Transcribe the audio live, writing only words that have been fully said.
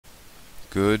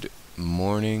Good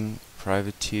morning,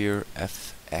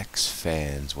 PrivateerFX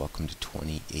fans. Welcome to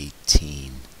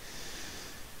 2018.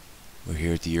 We're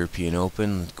here at the European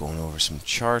Open, going over some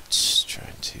charts,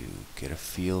 trying to get a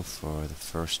feel for the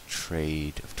first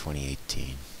trade of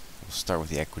 2018. We'll start with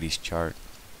the equities chart.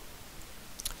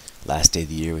 Last day of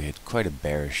the year, we had quite a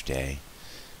bearish day.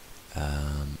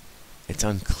 It's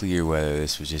unclear whether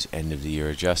this was just end of the year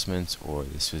adjustments or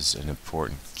this was an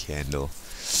important candle.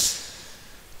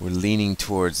 We're leaning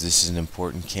towards this is an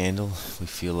important candle. We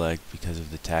feel like because of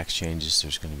the tax changes,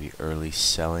 there's going to be early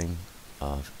selling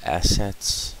of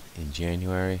assets in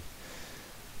January.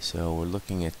 So we're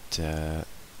looking at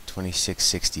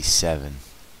 2667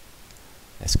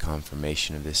 as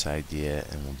confirmation of this idea,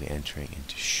 and we'll be entering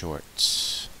into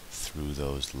shorts through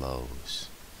those lows.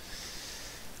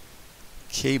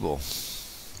 Cable,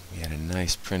 we had a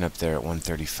nice print up there at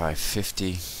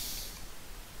 135.50,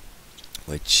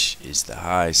 which is the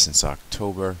high since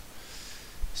October.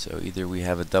 So either we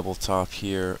have a double top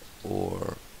here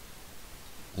or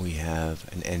we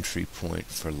have an entry point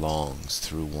for longs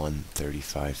through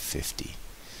 135.50.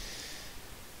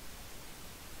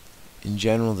 In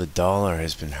general, the dollar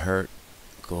has been hurt.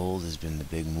 Gold has been the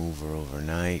big mover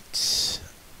overnight,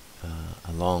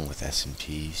 along with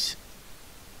S&Ps.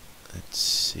 Let's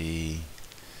see.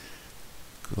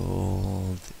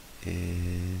 Gold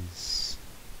is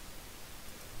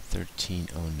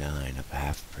 1309, up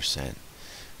 0.5%.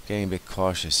 Getting a bit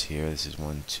cautious here. This is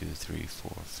 1, 2, 3,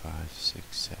 4, 5, 6,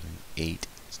 7, 8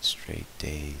 straight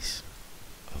days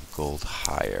of gold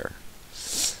higher.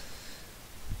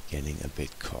 Getting a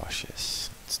bit cautious.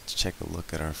 Let's check a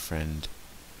look at our friend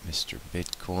Mr.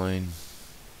 Bitcoin.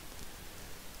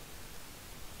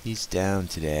 He's down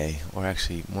today, or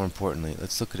actually, more importantly,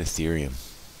 let's look at Ethereum.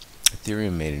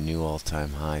 Ethereum made a new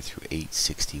all-time high through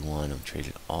 861 and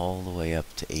traded all the way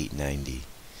up to 890.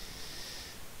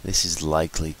 This is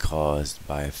likely caused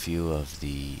by a few of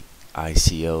the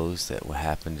ICOs that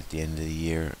happened at the end of the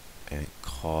year, and it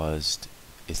caused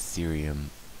Ethereum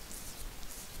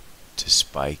to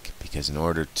spike, because in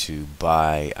order to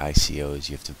buy ICOs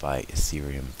you have to buy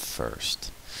Ethereum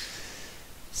first.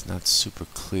 It's not super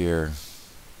clear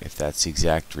if that's the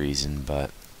exact reason,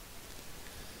 but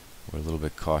we're a little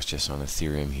bit cautious on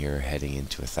Ethereum here heading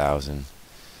into 1,000.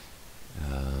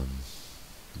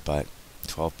 But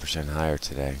 12% higher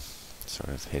today sort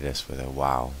of hit us with a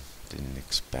wow, didn't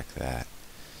expect that.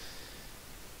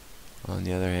 On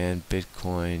the other hand,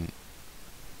 Bitcoin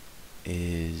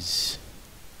is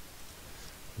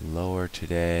lower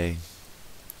today.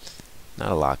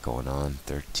 Not a lot going on.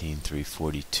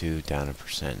 13,342, down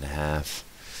 1.5%.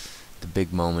 The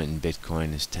big moment in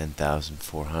Bitcoin is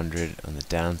 10,400 on the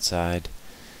downside.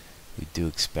 We do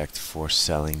expect forced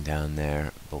selling down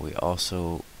there, but we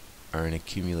also are in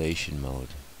accumulation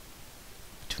mode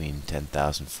between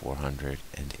 10,400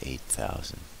 and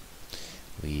 8,000.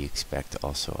 We expect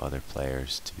also other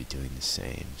players to be doing the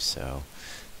same, so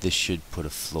this should put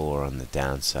a floor on the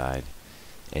downside.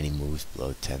 Any moves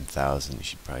below 10,000, you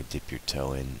should probably dip your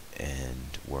toe in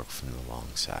and work from the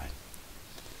long side.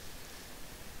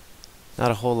 Not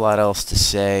a whole lot else to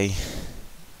say.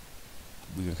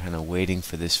 We were kind of waiting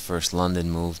for this first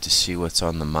London move to see what's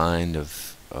on the mind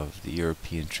of the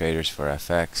European traders for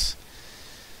FX.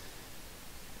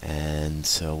 And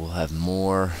so we'll have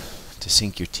more to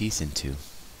sink your teeth into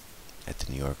at the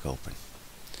New York Open.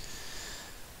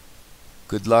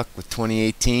 Good luck with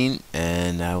 2018,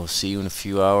 and I will see you in a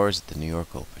few hours at the New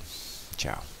York Open.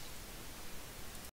 Ciao.